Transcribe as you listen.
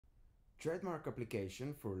Trademark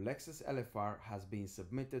application for Lexus LFR has been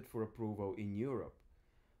submitted for approval in Europe.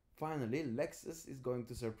 Finally, Lexus is going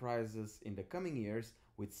to surprise us in the coming years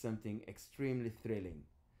with something extremely thrilling.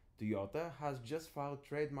 Toyota has just filed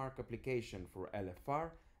trademark application for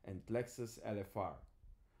LFR and Lexus LFR.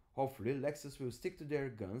 Hopefully, Lexus will stick to their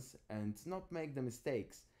guns and not make the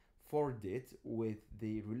mistakes Ford did with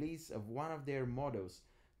the release of one of their models,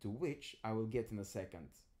 to which I will get in a second.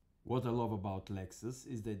 What I love about Lexus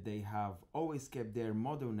is that they have always kept their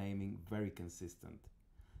model naming very consistent.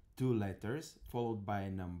 2 letters followed by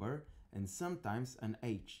a number and sometimes an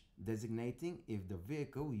H, designating if the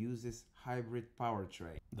vehicle uses hybrid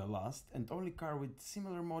powertrain. The last and only car with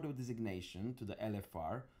similar model designation to the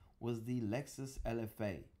LFR was the Lexus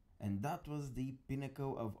LFA, and that was the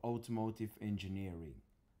pinnacle of automotive engineering.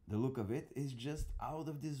 The look of it is just out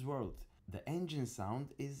of this world. The engine sound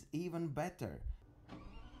is even better.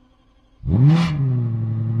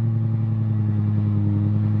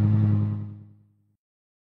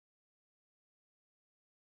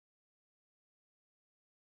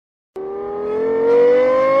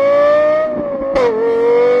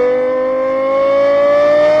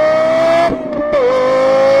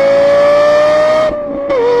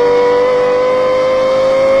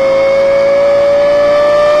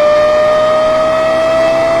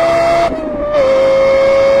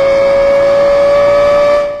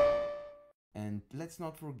 Let's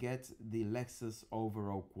not forget the Lexus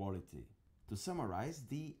overall quality. To summarize,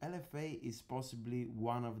 the LFA is possibly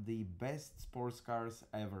one of the best sports cars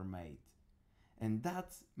ever made. And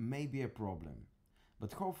that may be a problem.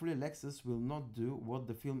 But hopefully Lexus will not do what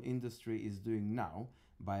the film industry is doing now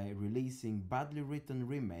by releasing badly written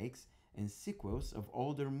remakes and sequels of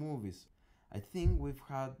older movies. I think we've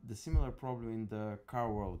had the similar problem in the car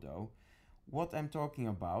world though. What I'm talking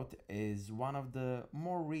about is one of the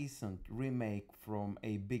more recent remake from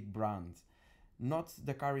a big brand. Not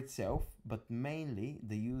the car itself, but mainly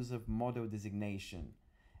the use of model designation.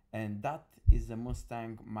 And that is the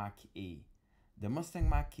Mustang Mach-E. The Mustang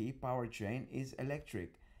Mach-E powertrain is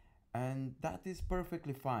electric, and that is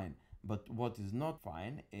perfectly fine. But what is not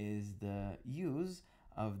fine is the use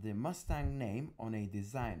of the Mustang name on a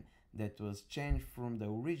design that was changed from the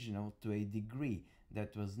original to a degree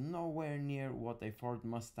that was nowhere near what a Ford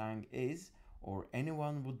Mustang is or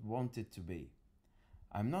anyone would want it to be.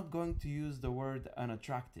 I'm not going to use the word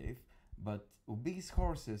unattractive, but obese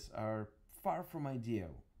horses are far from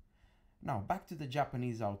ideal. Now back to the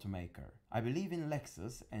Japanese automaker. I believe in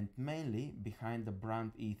Lexus and mainly behind the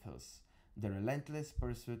brand ethos, the relentless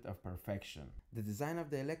pursuit of perfection. The design of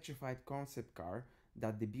the electrified concept car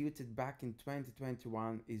that debuted back in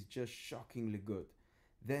 2021 is just shockingly good.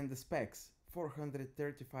 Then the specs,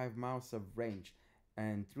 435 miles of range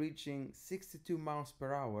and reaching 62 miles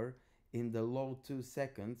per hour in the low 2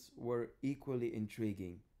 seconds were equally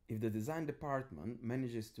intriguing. If the design department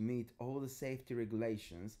manages to meet all the safety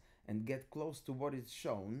regulations and get close to what is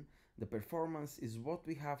shown, the performance is what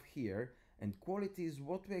we have here and quality is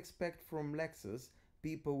what we expect from Lexus,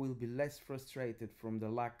 people will be less frustrated from the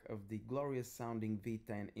lack of the glorious sounding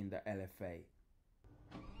V10 in the LFA.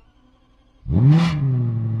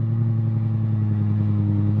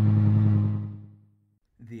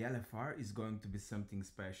 The LFR is going to be something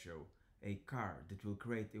special, a car that will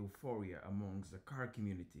create euphoria amongst the car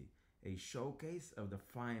community, a showcase of the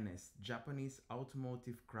finest Japanese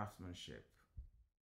automotive craftsmanship.